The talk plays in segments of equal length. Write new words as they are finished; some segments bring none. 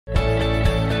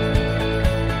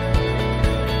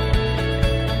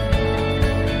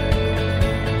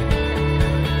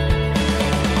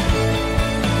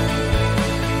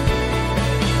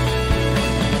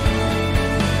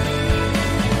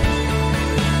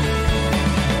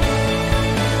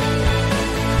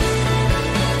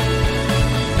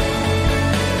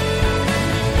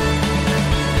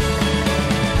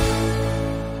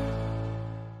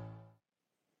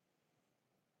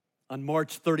On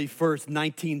March 31st,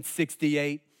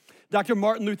 1968, Dr.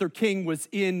 Martin Luther King was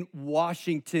in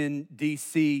Washington,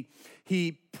 D.C.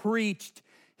 He preached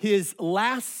his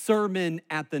last sermon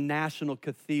at the National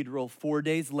Cathedral. 4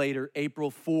 days later, April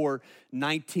 4,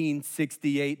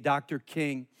 1968, Dr.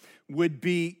 King would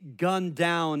be gunned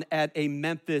down at a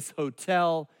Memphis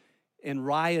hotel, and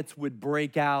riots would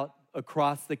break out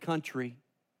across the country.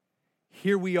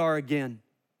 Here we are again.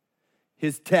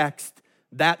 His text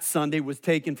that Sunday was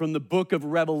taken from the book of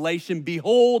Revelation.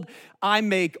 Behold, I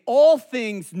make all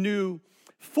things new.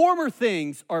 Former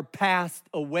things are passed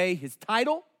away. His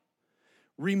title,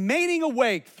 Remaining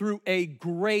Awake Through a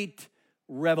Great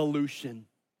Revolution.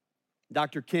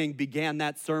 Dr. King began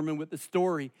that sermon with a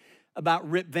story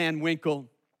about Rip Van Winkle.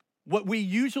 What we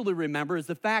usually remember is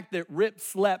the fact that Rip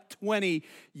slept 20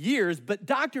 years, but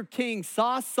Dr. King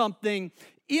saw something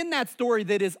in that story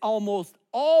that is almost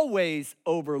always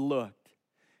overlooked.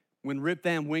 When Rip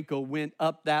Van Winkle went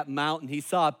up that mountain, he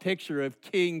saw a picture of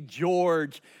King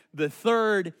George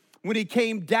III. When he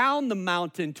came down the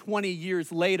mountain 20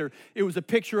 years later, it was a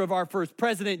picture of our first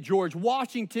president, George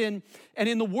Washington. And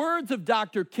in the words of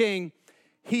Dr. King,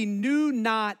 he knew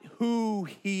not who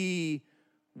he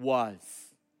was.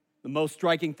 The most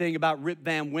striking thing about Rip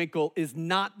Van Winkle is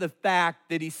not the fact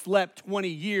that he slept 20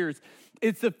 years.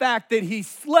 It's the fact that he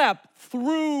slept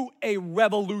through a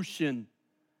revolution.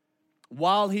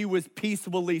 While he was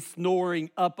peacefully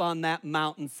snoring up on that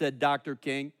mountain, said Dr.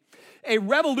 King, a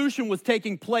revolution was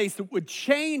taking place that would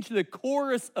change the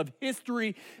course of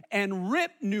history, and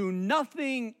Rip knew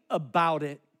nothing about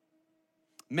it.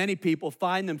 Many people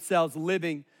find themselves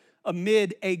living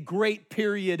amid a great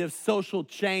period of social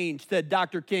change, said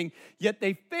Dr. King, yet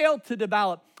they fail to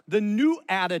develop the new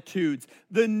attitudes,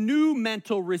 the new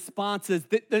mental responses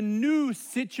that the new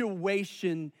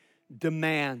situation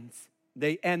demands.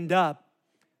 They end up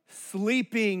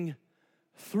sleeping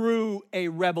through a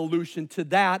revolution. To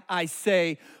that I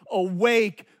say,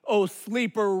 awake, O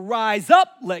sleeper, rise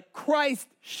up, let Christ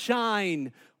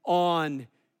shine on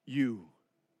you.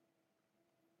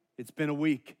 It's been a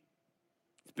week.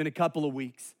 It's been a couple of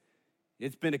weeks.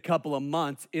 It's been a couple of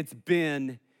months. It's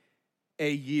been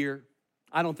a year.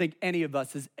 I don't think any of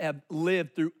us has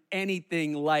lived through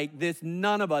anything like this.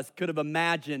 None of us could have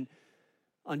imagined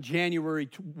on January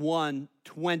 1,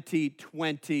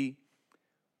 2020,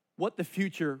 what the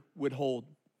future would hold.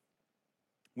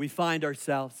 We find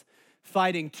ourselves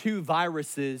fighting two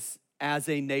viruses as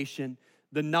a nation.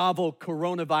 The novel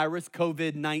coronavirus,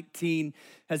 COVID-19,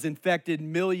 has infected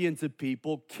millions of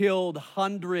people, killed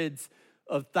hundreds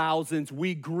of thousands.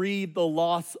 We grieve the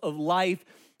loss of life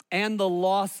and the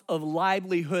loss of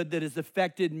livelihood that has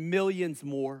affected millions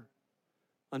more.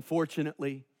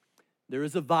 Unfortunately, there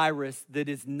is a virus that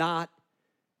is not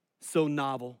so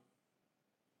novel.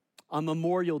 On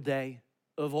Memorial Day,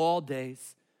 of all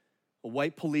days, a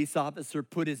white police officer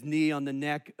put his knee on the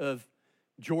neck of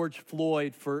George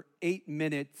Floyd for 8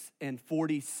 minutes and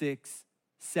 46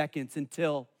 seconds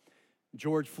until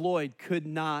George Floyd could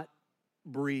not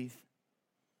breathe.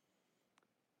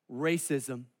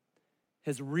 Racism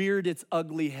has reared its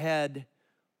ugly head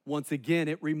once again.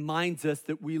 It reminds us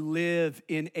that we live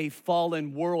in a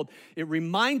fallen world. It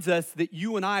reminds us that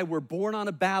you and I were born on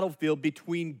a battlefield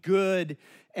between good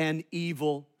and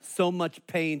evil. So much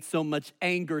pain, so much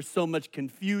anger, so much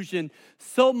confusion,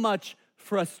 so much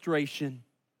frustration.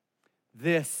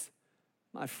 This,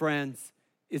 my friends,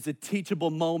 is a teachable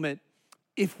moment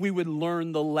if we would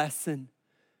learn the lesson.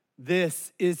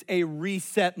 This is a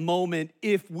reset moment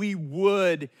if we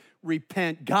would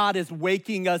repent. God is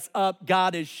waking us up.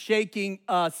 God is shaking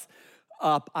us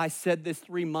up. I said this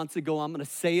 3 months ago. I'm going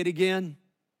to say it again.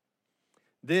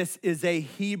 This is a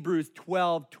Hebrews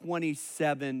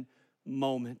 12:27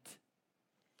 moment.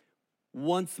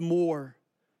 Once more,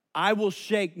 I will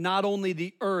shake not only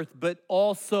the earth, but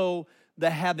also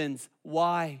the heavens.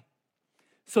 Why?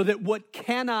 So that what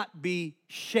cannot be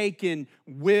shaken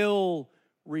will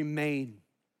remain.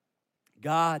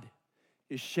 God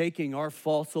is shaking our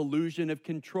false illusion of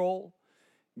control.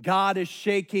 God is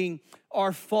shaking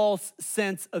our false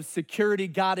sense of security.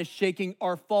 God is shaking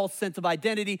our false sense of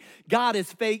identity. God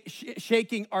is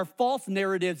shaking our false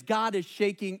narratives. God is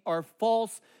shaking our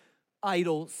false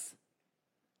idols.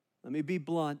 Let me be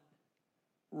blunt.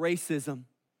 Racism.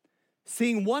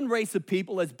 Seeing one race of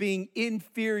people as being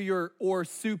inferior or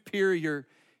superior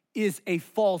is a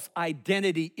false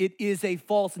identity. It is a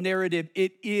false narrative.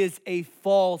 It is a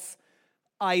false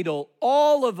idol.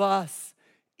 All of us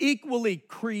equally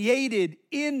created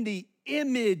in the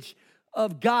image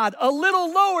of God, a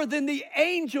little lower than the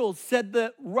angels, said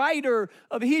the writer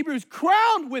of Hebrews,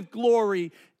 crowned with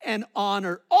glory and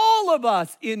honor. All of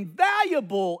us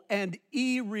invaluable and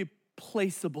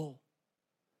irreplaceable.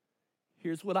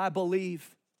 Here's what I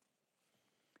believe.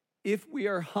 If we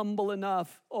are humble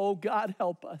enough, oh God,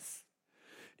 help us.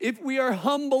 If we are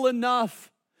humble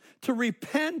enough to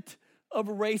repent of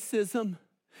racism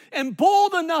and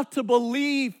bold enough to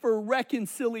believe for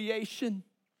reconciliation,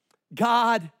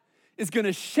 God is going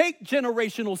to shake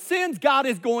generational sins. God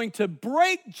is going to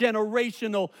break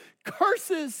generational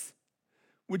curses.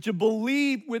 Would you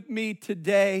believe with me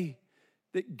today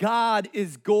that God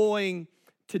is going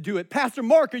to do it? Pastor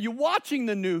Mark, are you watching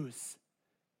the news?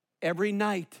 Every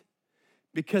night,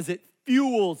 because it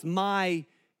fuels my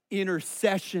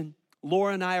intercession.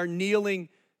 Laura and I are kneeling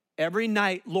every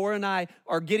night. Laura and I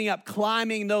are getting up,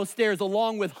 climbing those stairs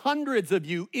along with hundreds of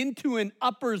you into an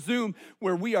upper Zoom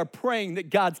where we are praying that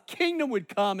God's kingdom would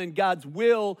come and God's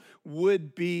will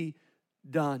would be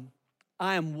done.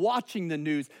 I am watching the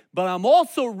news, but I'm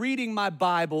also reading my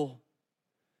Bible.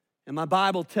 And my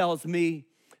Bible tells me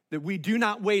that we do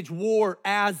not wage war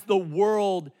as the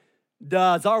world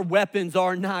does. Our weapons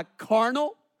are not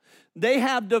carnal. They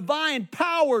have divine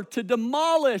power to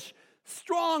demolish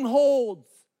strongholds.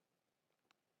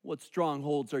 What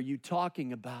strongholds are you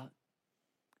talking about?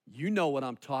 You know what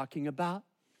I'm talking about.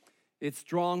 It's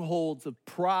strongholds of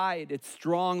pride. It's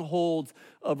strongholds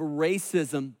of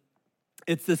racism.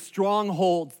 It's the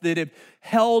strongholds that have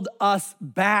held us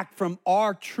back from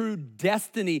our true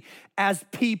destiny as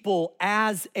people,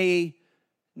 as a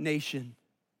nation.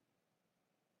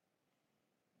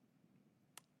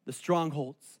 The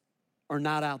strongholds are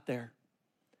not out there.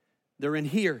 They're in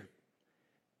here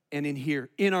and in here,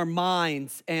 in our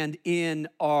minds and in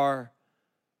our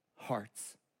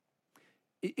hearts.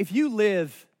 If you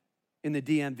live in the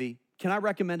DMV, can I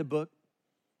recommend a book?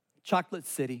 Chocolate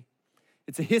City.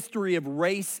 It's a history of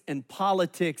race and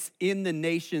politics in the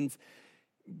nation's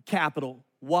capital.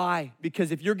 Why?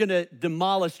 Because if you're going to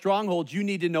demolish strongholds, you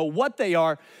need to know what they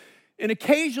are, and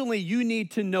occasionally you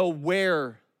need to know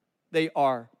where they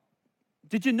are.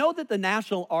 Did you know that the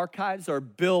National Archives are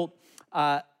built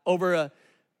over a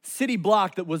city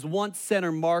block that was once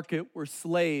Center Market, where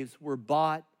slaves were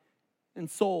bought and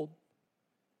sold?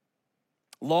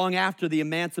 Long after the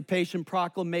Emancipation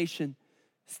Proclamation,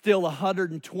 still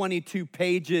 122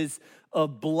 pages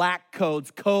of black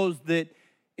codes that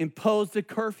imposed a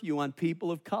curfew on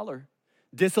people of color,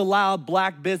 disallowed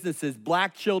black businesses.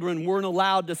 Black children weren't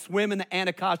allowed to swim in the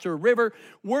Anacostia River,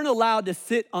 weren't allowed to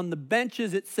sit on the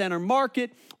benches at Center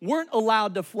Market, weren't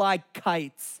allowed to fly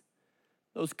kites.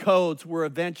 Those codes were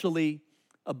eventually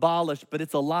abolished, but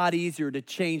it's a lot easier to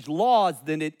change laws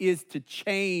than it is to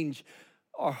change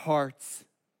our hearts.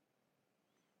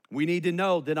 We need to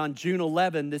know that on June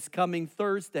 11, this coming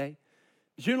Thursday,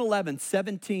 June 11,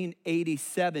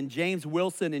 1787, James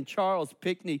Wilson and Charles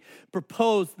Pinckney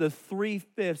proposed the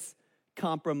 3/5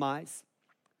 compromise.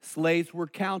 Slaves were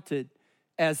counted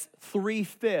as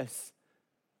 3/5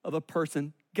 of a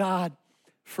person. God,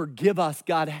 forgive us.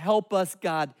 God, help us.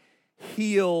 God,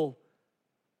 heal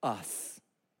us.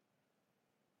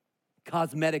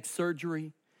 Cosmetic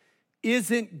surgery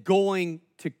isn't going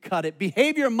to cut it.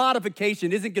 Behavior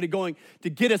modification isn't going to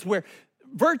get us where.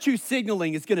 Virtue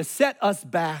signaling is going to set us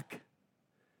back.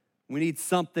 We need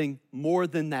something more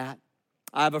than that.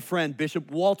 I have a friend, Bishop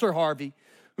Walter Harvey,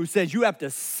 who says you have to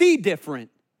see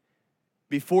different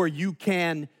before you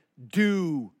can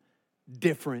do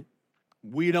different.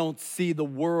 We don't see the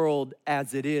world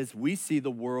as it is. We see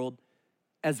the world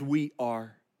as we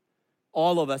are.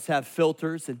 All of us have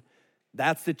filters, and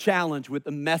that's the challenge with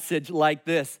a message like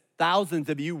this. Thousands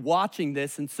of you watching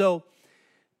this, and so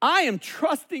I am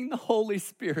trusting the Holy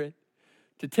Spirit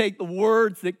to take the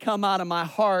words that come out of my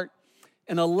heart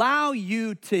and allow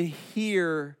you to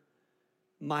hear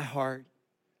my heart.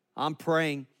 I'm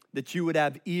praying that you would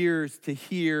have ears to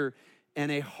hear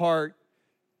and a heart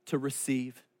to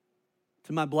receive.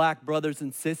 To my black brothers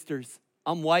and sisters,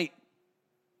 I'm white.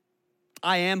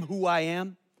 I am who I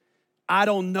am. I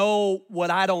don't know what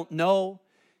I don't know.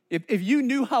 If you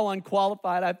knew how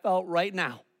unqualified I felt right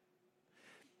now.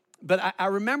 But I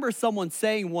remember someone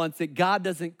saying once that God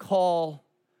doesn't call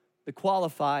the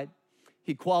qualified,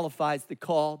 He qualifies the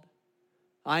called.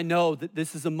 I know that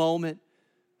this is a moment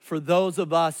for those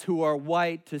of us who are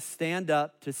white to stand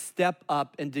up, to step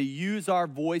up, and to use our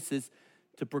voices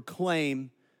to proclaim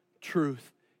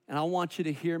truth. And I want you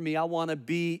to hear me. I want to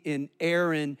be an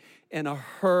Aaron and a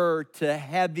Hur to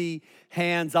heavy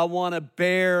hands. I want to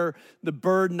bear the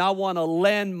burden. I want to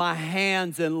lend my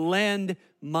hands and lend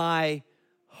my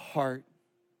heart.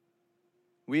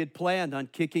 We had planned on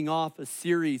kicking off a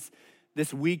series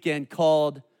this weekend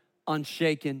called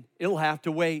Unshaken. It'll have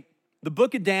to wait. The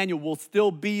book of Daniel will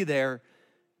still be there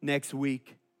next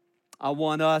week. I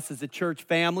want us as a church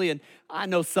family, and I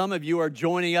know some of you are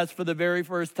joining us for the very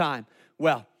first time.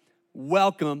 Well,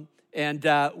 welcome, and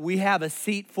we have a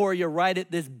seat for you right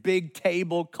at this big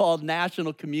table called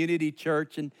National Community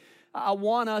Church, and I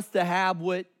want us to have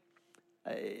what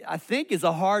I think is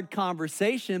a hard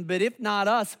conversation, but if not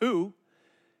us, who?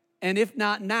 And if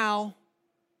not now,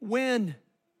 when?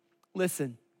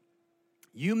 Listen,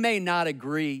 you may not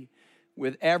agree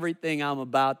with everything I'm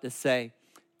about to say.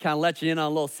 Kind of let you in on a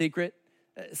little secret.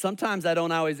 Sometimes I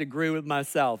don't always agree with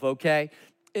myself, okay?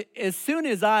 As soon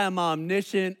as I am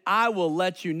omniscient, I will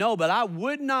let you know, but I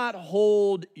would not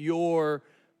hold your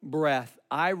breath.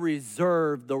 I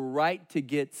reserve the right to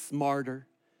get smarter.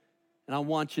 And I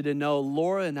want you to know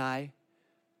Laura and I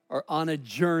are on a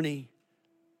journey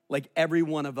like every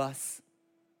one of us.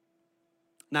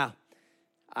 Now,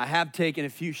 I have taken a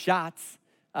few shots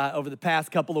over the past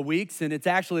couple of weeks, and it's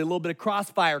actually a little bit of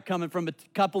crossfire coming from a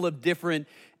couple of different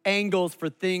angles for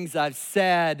things I've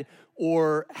said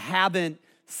or haven't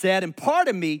said. And part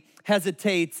of me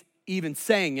hesitates even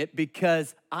saying it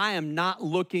because I am not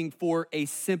looking for a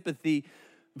sympathy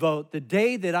vote. The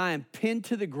day that I am pinned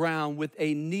to the ground with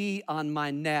a knee on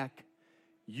my neck,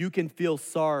 you can feel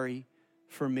sorry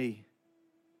for me.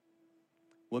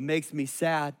 What makes me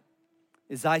sad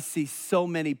is I see so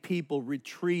many people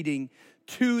retreating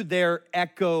to their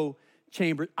echo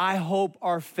chamber. I hope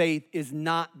our faith is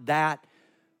not that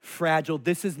fragile.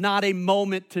 This is not a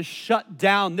moment to shut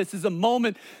down. This is a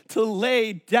moment to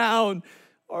lay down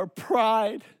our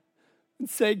pride and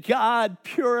say, God,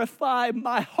 purify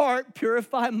my heart,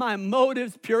 purify my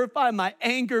motives, purify my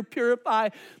anger, purify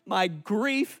my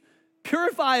grief,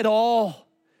 purify it all,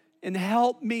 and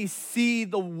help me see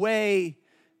the way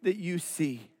that you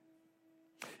see.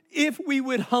 If we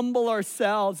would humble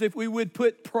ourselves, if we would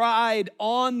put pride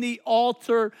on the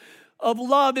altar of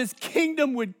love, His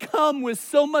kingdom would come with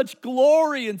so much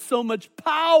glory and so much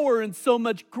power and so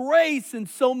much grace and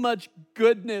so much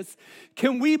goodness.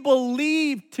 Can we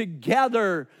believe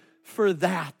together for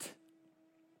that?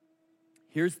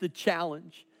 Here's the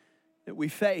challenge that we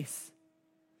face.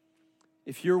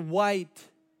 If you're white,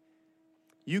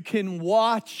 you can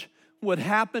watch what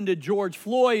happened to George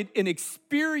Floyd and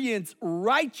experience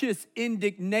righteous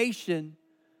indignation,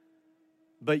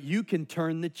 but you can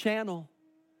turn the channel.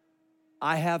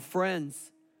 I have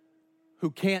friends who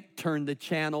can't turn the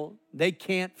channel. They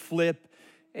can't flip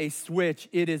a switch.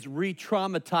 It is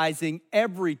re-traumatizing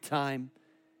every time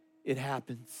it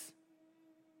happens.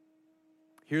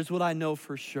 Here's what I know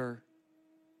for sure.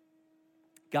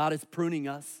 God is pruning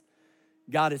us.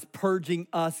 God is purging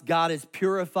us. God is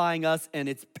purifying us, and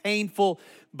it's painful,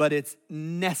 but it's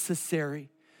necessary.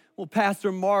 Well,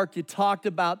 Pastor Mark, you talked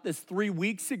about this 3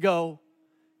 weeks ago.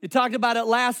 You talked about it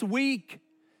last week.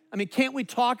 I mean, can't we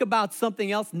talk about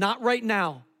something else? Not right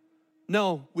now.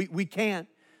 No, we can't.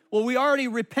 Well, we already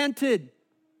repented.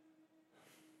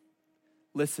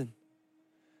 Listen,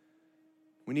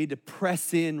 we need to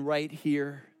press in right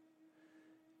here,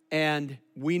 and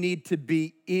we need to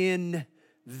be in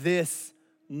this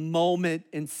moment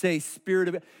and say, Spirit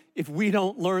of God, if we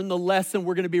don't learn the lesson,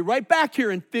 we're going to be right back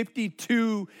here in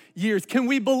 52 years. Can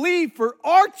we believe for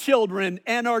our children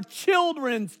and our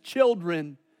children's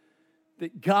children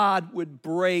that God would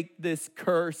break this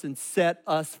curse and set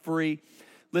us free?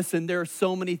 Listen, there are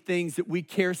so many things that we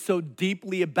care so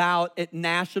deeply about at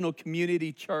National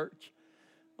Community Church.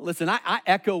 Listen, I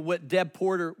echo what Deb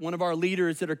Porter, one of our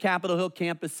leaders at our Capitol Hill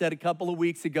campus, said a couple of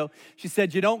weeks ago. She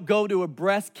said, you don't go to a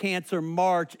breast cancer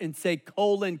march and say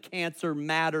colon cancer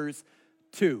matters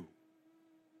too.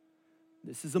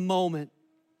 This is a moment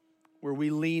where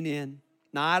we lean in.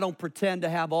 Now, I don't pretend to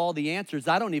have all the answers.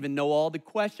 I don't even know all the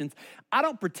questions. I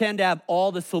don't pretend to have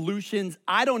all the solutions.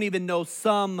 I don't even know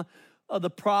some of the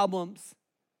problems.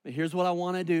 But here's what I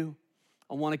want to do.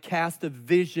 I want to cast a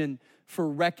vision for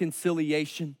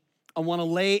reconciliation. I want to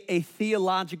lay a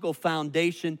theological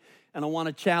foundation, and I want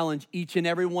to challenge each and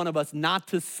every one of us not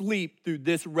to sleep through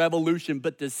this revolution,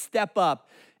 but to step up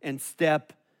and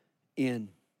step in.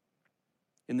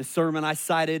 In the sermon I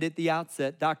cited at the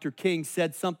outset, Dr. King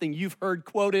said something you've heard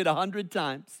quoted 100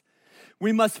 times.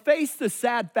 We must face the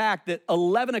sad fact that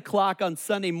 11 o'clock on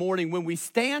Sunday morning, when we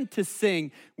stand to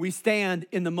sing, we stand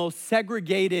in the most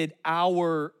segregated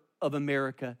hour of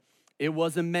America. It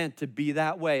wasn't meant to be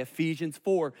that way. Ephesians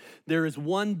 4, there is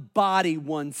one body,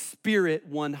 one spirit,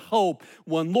 one hope,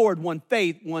 one Lord, one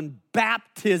faith, one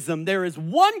baptism. There is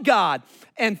one God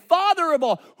and Father of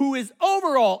all, who is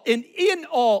over all and in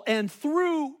all and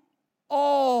through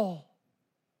all.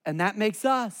 And that makes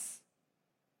us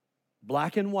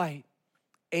black and white,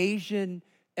 Asian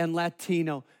and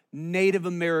Latino, Native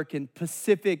American,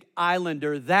 Pacific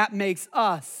Islander. That makes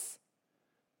us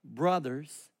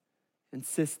brothers and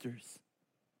sisters.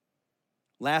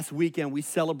 Last weekend, we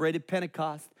celebrated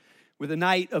Pentecost with a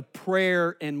night of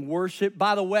prayer and worship.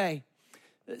 By the way,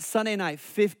 Sunday night,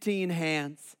 15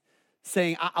 hands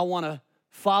saying, I want to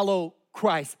follow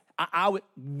Christ. I would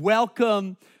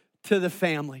welcome to the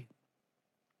family.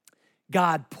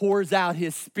 God pours out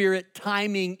his Spirit,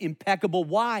 timing impeccable.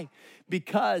 Why?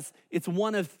 Because it's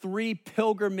one of 3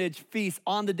 pilgrimage feasts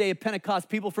on the day of Pentecost.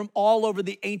 People from all over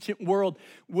the ancient world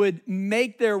would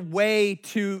make their way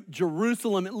to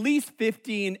Jerusalem, at least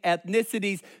 15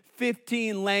 ethnicities,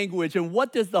 15 language. And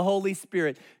what does the Holy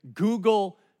Spirit?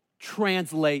 Google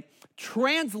Translate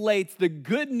translates the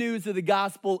good news of the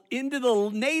gospel into the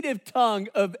native tongue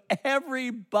of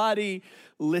everybody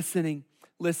listening.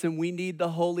 Listen, we need the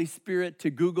Holy Spirit to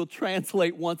Google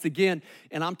Translate once again.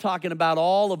 And I'm talking about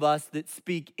all of us that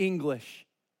speak English.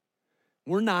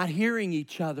 We're not hearing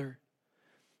each other.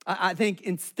 I think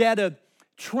instead of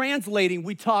translating,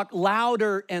 we talk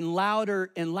louder and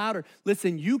louder and louder.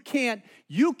 Listen, you can't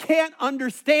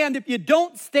understand if you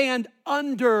don't stand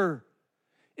under.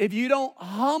 If you don't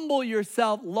humble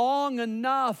yourself long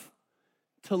enough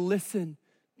to listen.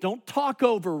 Don't talk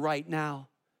over right now.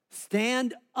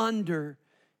 Stand under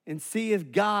and see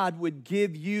if God would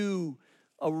give you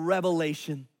a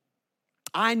revelation.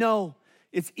 I know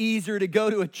it's easier to go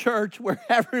to a church where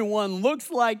everyone looks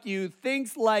like you,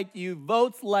 thinks like you,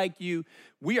 votes like you.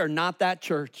 We are not that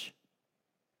church.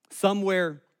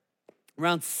 Somewhere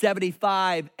around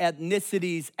 75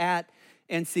 ethnicities at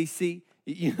NCC.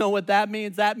 You know what that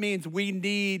means? That means we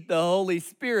need the Holy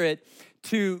Spirit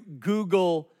to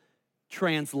Google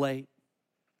Translate.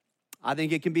 I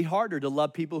think it can be harder to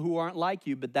love people who aren't like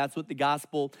you, but that's what the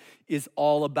gospel is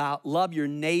all about. Love your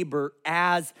neighbor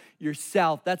as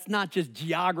yourself. That's not just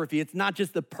geography. It's not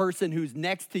just the person who's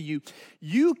next to you.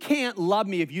 You can't love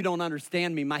me if you don't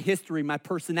understand me, my history, my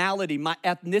personality, my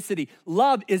ethnicity.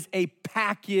 Love is a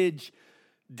package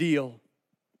deal.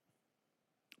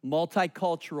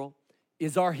 Multicultural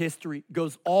is our history,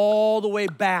 goes all the way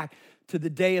back to the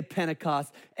day of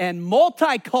Pentecost. And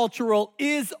multicultural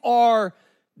is our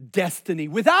destiny.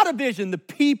 Without a vision, the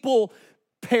people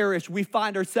perish. We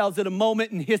find ourselves at a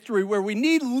moment in history where we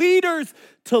need leaders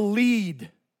to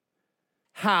lead.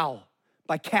 How?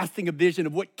 By casting a vision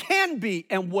of what can be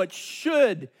and what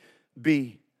should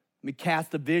be. We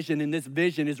cast a vision, and this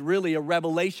vision is really a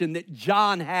revelation that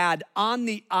John had on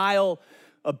the Isle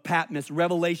of Patmos.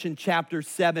 Revelation chapter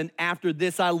 7. After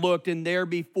this I looked, and there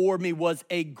before me was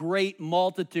a great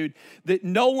multitude that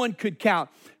no one could count,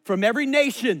 from every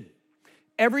nation,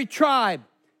 every tribe,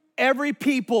 every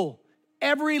people,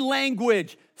 every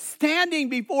language, standing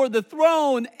before the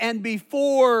throne and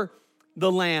before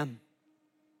the Lamb.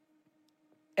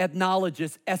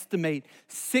 Ethnologists estimate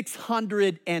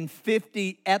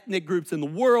 650 ethnic groups in the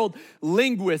world.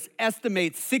 Linguists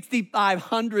estimate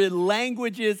 6,500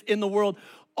 languages in the world.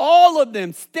 All of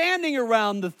them standing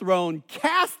around the throne,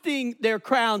 casting their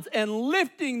crowns and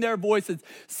lifting their voices.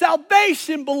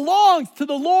 Salvation belongs to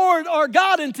the Lord our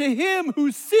God, and to him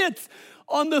who sits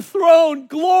on the throne.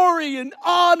 Glory and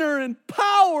honor and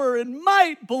power and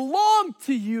might belong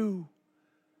to you.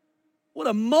 What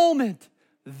a moment.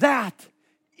 That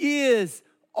is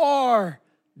our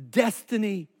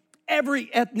destiny. Every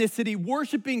ethnicity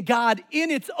worshiping God in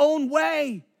its own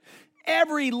way.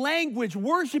 Every language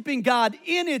worshiping God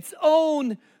in its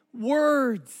own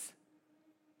words.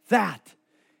 That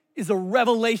is a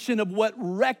revelation of what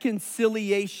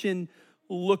reconciliation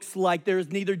looks like. There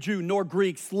is neither Jew nor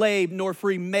Greek, slave nor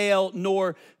free, male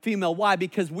nor female. Why?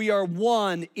 Because we are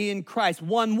one in Christ.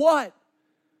 One what?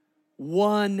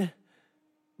 One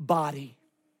body.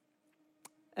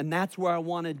 And that's where I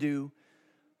want to do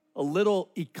a little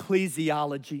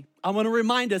ecclesiology. I want to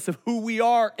remind us of who we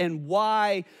are and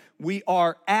why we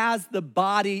are as the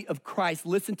body of Christ.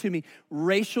 Listen to me.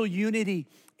 Racial unity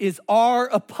is our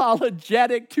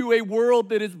apologetic to a world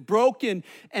that is broken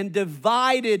and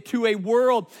divided, to a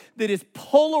world that is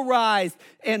polarized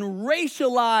and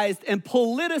racialized and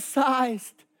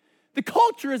politicized. The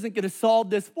culture isn't going to solve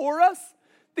this for us.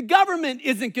 The government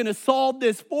isn't going to solve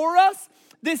this for us.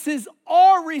 This is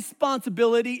our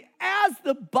responsibility as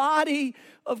the body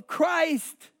of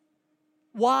Christ.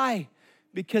 Why?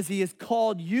 Because he has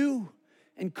called you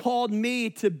and called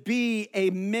me to be a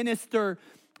minister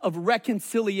of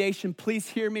reconciliation. Please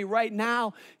hear me right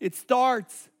now. It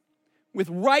starts with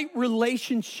right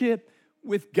relationship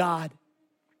with God.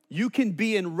 You can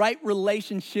be in right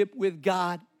relationship with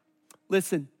God.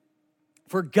 Listen,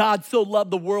 for God so loved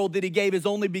the world that he gave his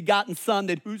only begotten Son,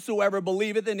 that whosoever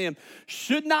believeth in him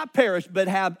should not perish, but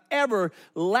have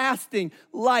everlasting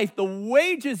life. The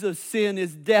wages of sin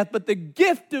is death, but the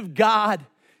gift of God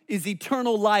is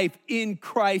eternal life in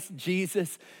Christ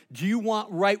Jesus. Do you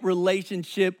want right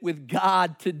relationship with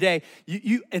God today?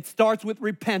 It starts with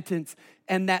repentance.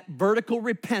 And that vertical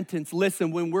repentance,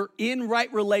 listen, when we're in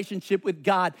right relationship with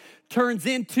God, turns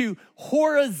into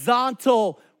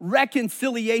horizontal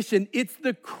reconciliation. It's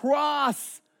the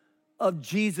cross of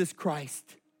Jesus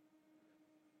Christ.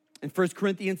 In 1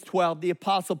 Corinthians 12, the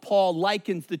Apostle Paul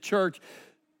likens the church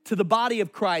to the body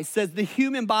of Christ, says the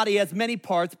human body has many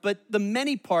parts, but the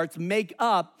many parts make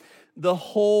up the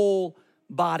whole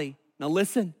body. Now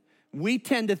listen, we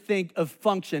tend to think of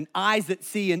function, eyes that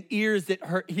see and ears that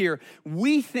hear.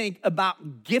 We think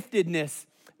about giftedness.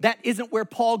 That isn't where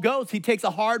Paul goes. He takes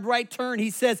a hard right turn.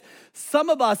 He says, some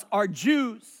of us are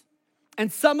Jews,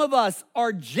 and some of us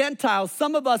are Gentiles.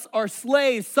 Some of us are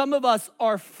slaves. Some of us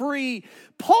are free.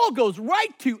 Paul goes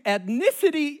right to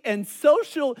ethnicity and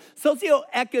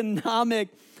socioeconomic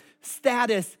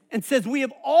status and says, we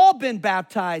have all been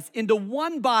baptized into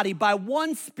one body by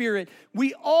one Spirit.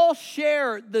 We all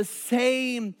share the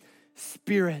same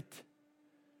Spirit.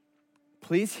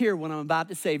 Please hear what I'm about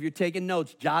to say. If you're taking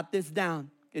notes, jot this down.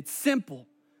 It's simple,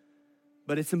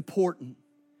 but it's important.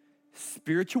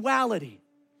 Spirituality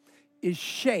is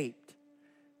shaped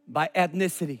by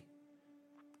ethnicity.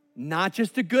 Not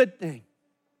just a good thing,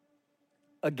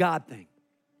 a God thing.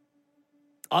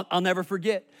 I'll never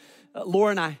forget,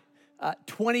 Laura and I,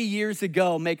 20 years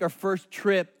ago, make our first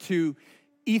trip to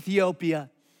Ethiopia.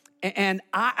 And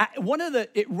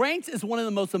it ranks as one of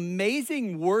the most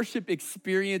amazing worship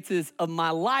experiences of my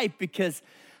life because,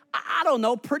 I don't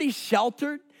know, pretty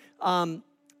sheltered. And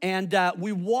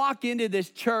we walk into this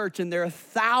church and there are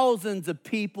thousands of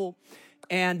people.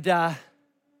 And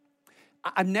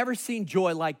I've never seen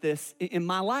joy like this in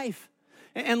my life.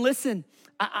 And listen,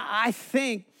 I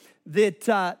think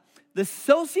that the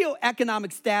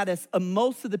socioeconomic status of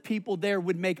most of the people there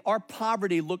would make our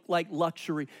poverty look like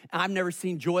luxury. And I've never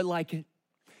seen joy like it.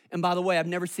 And by the way, I've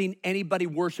never seen anybody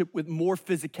worship with more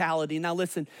physicality. Now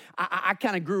listen, I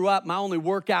kind of grew up, my only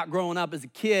workout growing up as a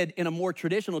kid in a more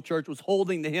traditional church was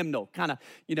holding the hymnal, kind of,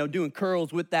 doing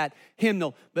curls with that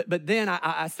hymnal. But then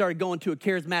I started going to a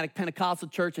charismatic Pentecostal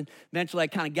church, and eventually I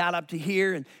kind of got up to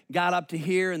here,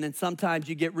 and then sometimes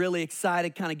you get really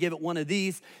excited, kind of give it one of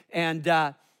these. And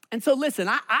so listen,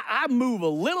 I move a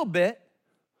little bit.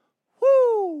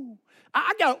 Woo!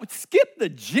 I got to skip the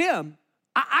gym.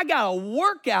 I got to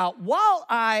work out while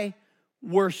I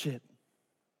worship.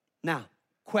 Now,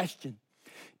 question.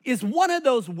 Is one of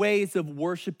those ways of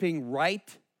worshiping right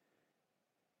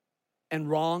and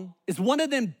wrong? Is one of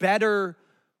them better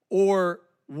or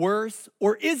worse?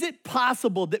 Or is it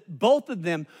possible that both of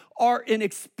them are an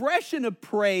expression of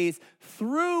praise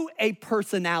through a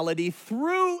personality,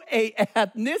 through a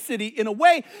ethnicity, in a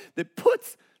way that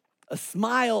puts a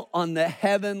smile on the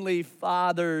Heavenly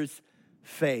Father's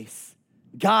face?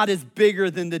 God is bigger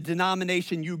than the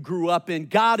denomination you grew up in.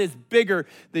 God is bigger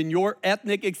than your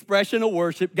ethnic expression of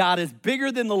worship. God is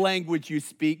bigger than the language you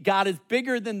speak. God is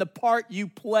bigger than the part you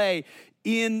play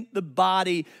in the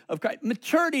body of Christ.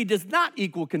 Maturity does not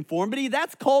equal conformity.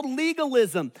 That's called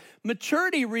legalism.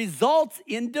 Maturity results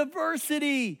in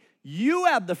diversity. You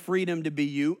have the freedom to be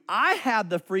you. I have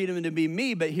the freedom to be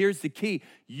me. But here's the key.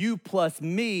 You plus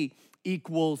me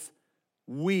equals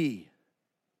we.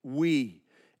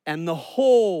 And the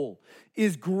whole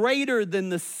is greater than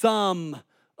the sum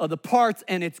of the parts,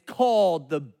 and it's called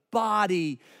the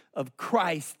body of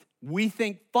Christ. We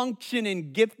think function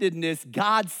and giftedness,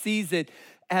 God sees it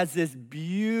as this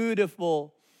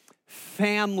beautiful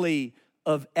family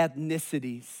of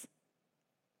ethnicities.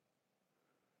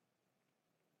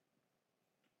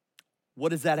 What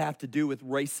does that have to do with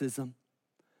racism?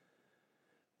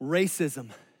 Racism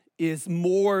is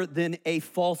more than a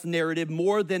false narrative,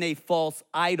 more than a false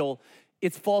idol.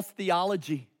 It's false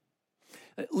theology.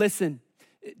 Listen,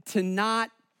 to not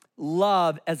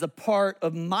love as a part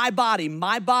of my body,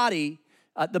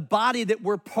 the body that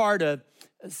we're part of,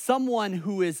 someone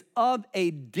who is of a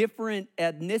different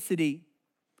ethnicity,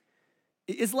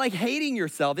 is like hating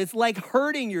yourself. It's like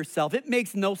hurting yourself. It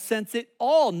makes no sense at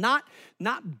all, not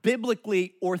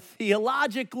biblically or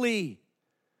theologically.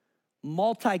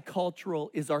 Multicultural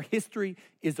is our history,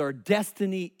 is our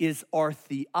destiny, is our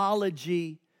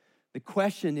theology. The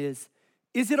question is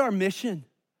it our mission?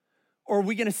 Or are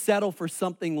we going to settle for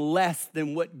something less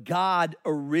than what God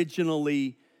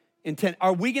originally intended?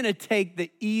 Are we going to take the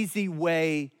easy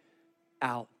way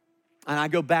out? And I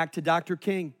go back to Dr.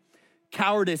 King.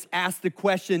 Cowardice asks the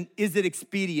question, is it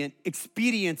expedient?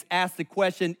 Expedience asks the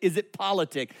question, is it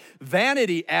politic?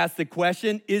 Vanity asks the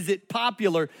question, is it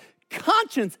popular?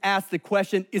 Conscience asks the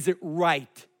question, is it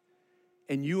right?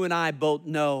 And you and I both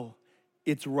know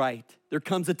it's right. There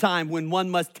comes a time when one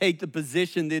must take the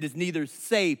position that is neither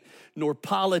safe nor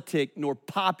politic nor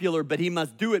popular, but he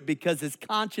must do it because his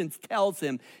conscience tells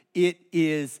him it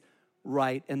is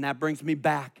right. And that brings me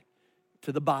back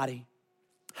to the body.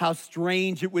 How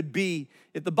strange it would be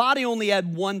if the body only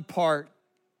had one part,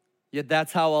 yet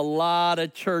that's how a lot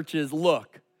of churches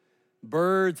look.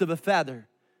 Birds of a feather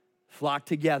flock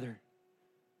together.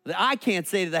 The eye can't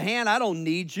say to the hand, I don't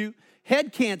need you.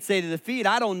 Head can't say to the feet,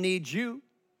 I don't need you.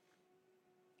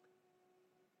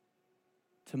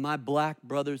 To my black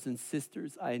brothers and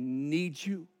sisters, I need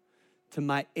you. To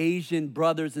my Asian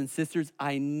brothers and sisters,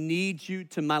 I need you.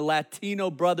 To my Latino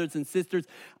brothers and sisters,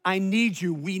 I need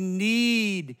you. We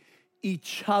need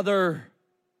each other.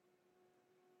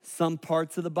 Some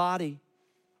parts of the body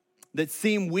that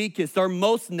seem weakest are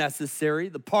most necessary.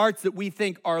 The parts that we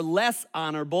think are less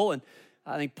honorable, and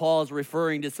I think Paul is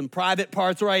referring to some private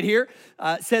parts right here,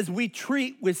 says we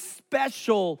treat with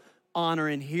special honor.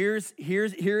 And here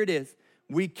it is.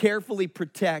 We carefully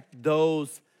protect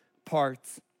those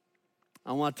parts.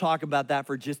 I want to talk about that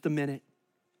for just a minute.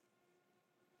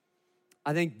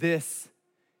 I think this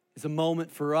is a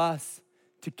moment for us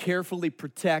to carefully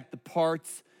protect the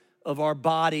parts of our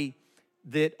body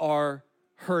that are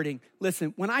hurting.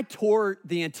 Listen, when I tore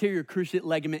the anterior cruciate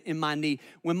ligament in my knee,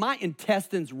 when my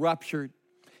intestines ruptured,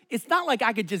 it's not like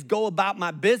I could just go about my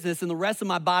business and the rest of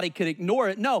my body could ignore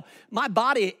it. No, my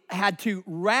body had to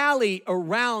rally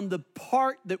around the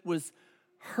part that was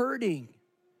hurting.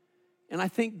 And I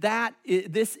think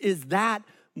this is that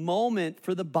moment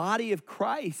for the body of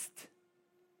Christ.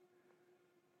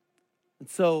 And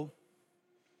so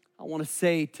I want to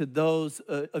say to those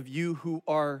of you who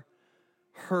are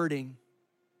hurting,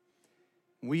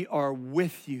 we are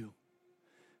with you.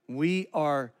 We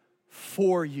are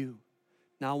for you.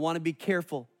 Now I want to be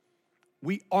careful.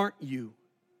 We aren't you.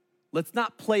 Let's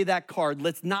not play that card.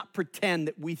 Let's not pretend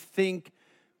that we think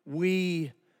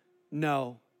we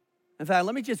know. In fact,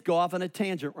 let me just go off on a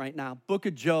tangent right now. Book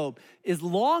of Job. As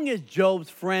long as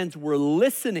Job's friends were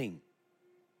listening,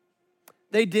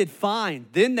 they did fine.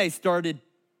 Then they started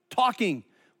talking.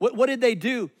 What did they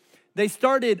do? They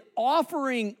started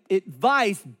offering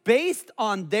advice based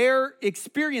on their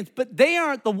experience, but they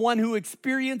aren't the one who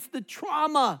experienced the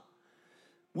trauma.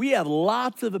 We have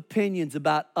lots of opinions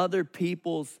about other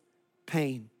people's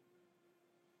pain.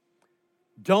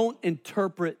 Don't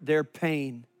interpret their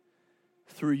pain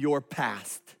through your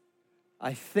past.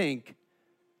 I think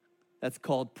that's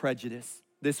called prejudice.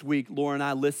 This week, Laura and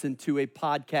I listened to a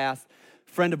podcast.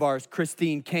 A friend of ours,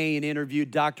 Christine Kane,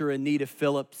 interviewed Dr. Anita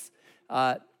Phillips,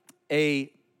 a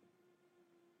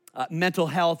mental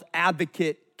health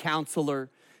advocate counselor,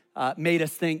 made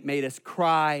us think, made us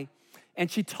cry.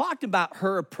 And she talked about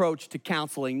her approach to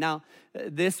counseling. Now,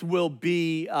 this will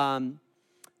be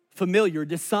familiar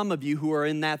to some of you who are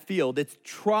in that field. It's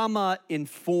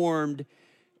trauma-informed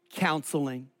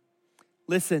counseling.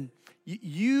 Listen,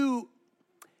 you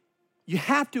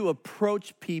have to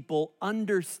approach people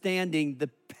understanding the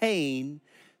pain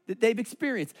that they've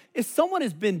experienced. If someone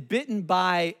has been bitten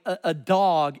by a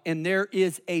dog and there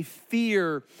is a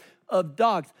fear of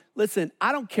dogs, listen,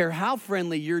 I don't care how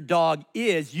friendly your dog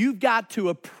is, you've got to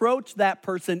approach that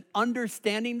person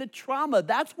understanding the trauma.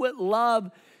 That's what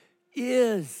love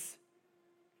is.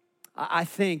 I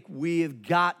think we have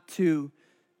got to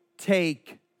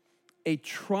take a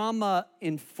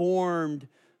trauma-informed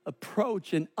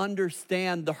approach and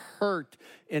understand the hurt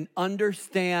and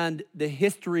understand the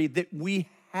history that we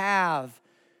have.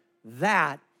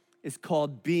 That is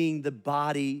called being the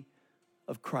body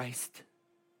of Christ.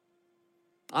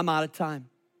 I'm out of time.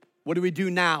 What do we do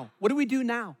now? What do we do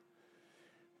now?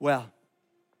 Well,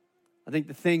 I think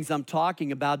the things I'm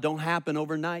talking about don't happen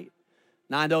overnight.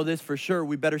 Now, I know this for sure.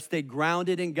 We better stay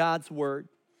grounded in God's word.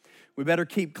 We better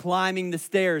keep climbing the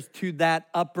stairs to that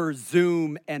upper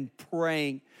Zoom and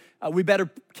praying. We better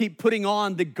keep putting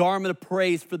on the garment of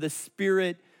praise for the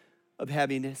spirit of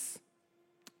heaviness.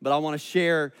 But I want to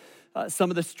share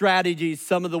some of the strategies,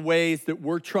 some of the ways that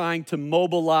we're trying to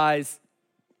mobilize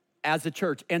as a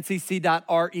church.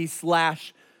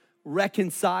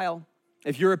 ncc.re/reconcile.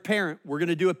 If you're a parent, we're going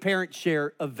to do a parent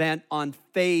share event on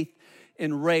faith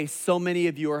and race. So many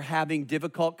of you are having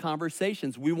difficult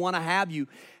conversations. We want to have you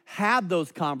have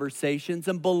those conversations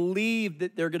and believe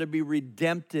that they're going to be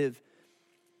redemptive.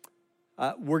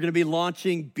 We're going to be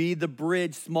launching Be the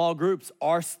Bridge small groups.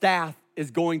 Our staff is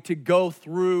going to go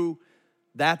through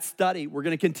that study. We're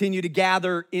going to continue to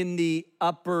gather in the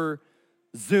upper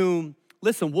Zoom.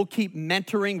 Listen, we'll keep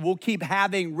mentoring, we'll keep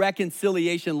having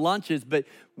reconciliation lunches, but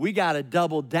we got to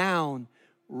double down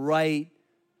right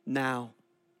now.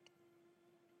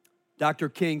 Dr.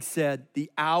 King said,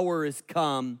 the hour has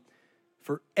come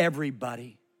for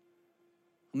everybody.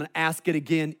 I'm going to ask it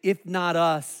again. If not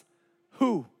us,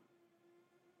 who?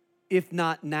 If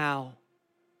not now,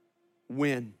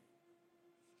 when?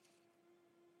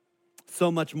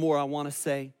 So much more I want to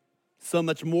say. So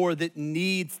much more that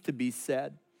needs to be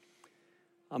said.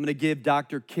 I'm going to give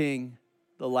Dr. King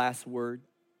the last word.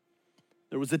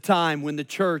 There was a time when the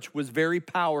church was very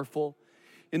powerful.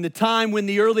 In the time when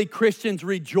the early Christians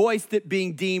rejoiced at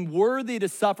being deemed worthy to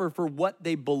suffer for what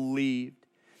they believed.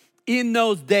 In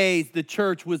those days, the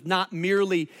church was not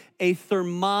merely a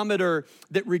thermometer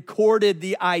that recorded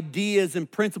the ideas and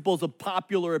principles of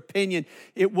popular opinion.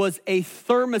 It was a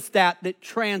thermostat that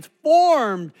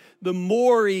transformed the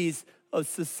mores of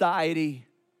society.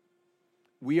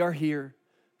 We are here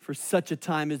for such a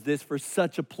time as this, for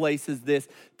such a place as this,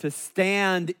 to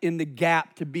stand in the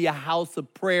gap, to be a house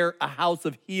of prayer, a house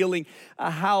of healing, a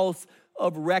house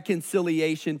of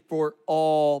reconciliation for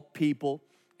all people.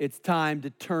 It's time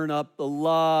to turn up the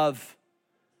love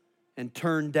and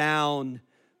turn down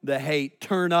the hate.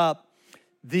 Turn up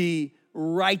the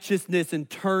righteousness and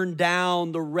turn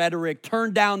down the rhetoric.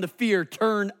 Turn down the fear.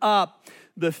 Turn up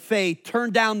the faith. Turn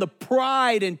down the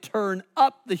pride and turn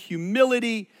up the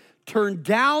humility. Turn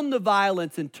down the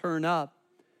violence and turn up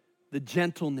the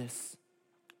gentleness.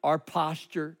 Our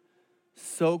posture,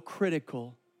 so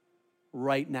critical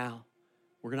right now.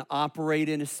 We're going to operate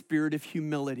in a spirit of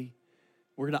humility.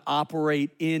 We're going to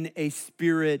operate in a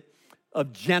spirit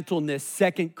of gentleness.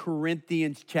 2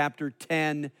 Corinthians chapter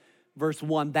 10, verse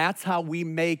 1. That's how we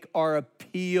make our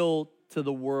appeal to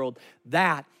the world.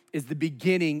 That is the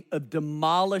beginning of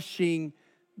demolishing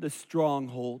the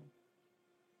stronghold.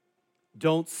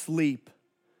 Don't sleep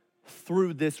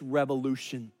through this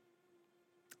revolution.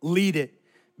 Lead it.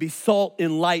 Be salt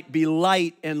and light. Be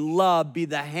light and love. Be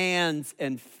the hands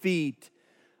and feet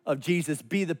of Jesus.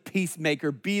 Be the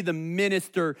peacemaker. Be the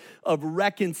minister of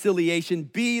reconciliation.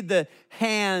 Be the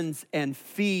hands and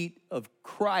feet of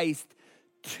Christ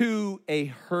to a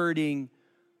hurting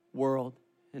world.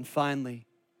 And finally,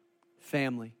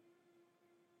 family,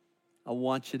 I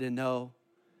want you to know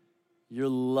you're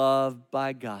loved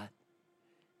by God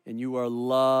and you are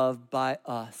loved by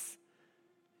us.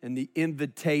 And the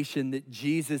invitation that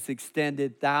Jesus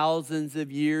extended thousands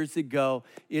of years ago,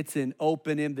 it's an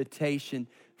open invitation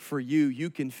for you.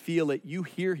 You can feel it. You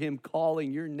hear him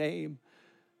calling your name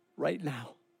right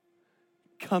now.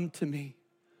 Come to me.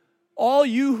 All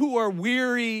you who are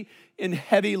weary and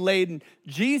heavy laden,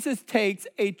 Jesus takes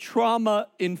a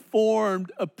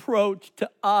trauma-informed approach to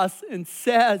us and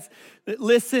says that,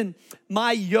 listen,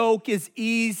 my yoke is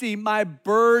easy, my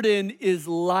burden is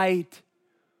light.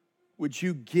 Would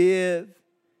you give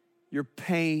your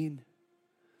pain?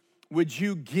 Would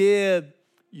you give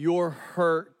your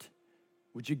hurt?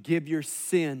 Would you give your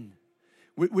sin?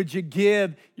 Would you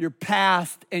give your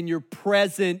past and your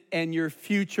present and your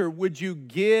future? Would you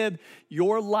give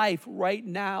your life right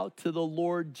now to the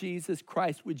Lord Jesus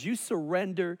Christ? Would you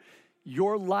surrender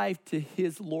your life to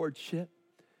his lordship?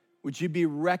 Would you be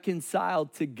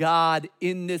reconciled to God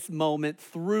in this moment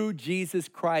through Jesus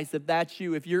Christ? If that's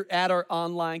you, if you're at our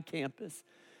online campus,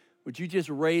 would you just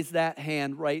raise that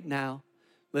hand right now?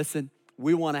 Listen,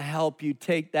 we want to help you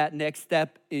take that next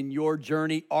step in your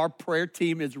journey. Our prayer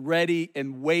team is ready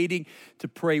and waiting to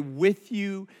pray with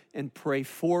you and pray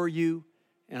for you.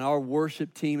 And our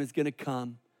worship team is going to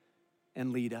come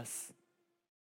and lead us.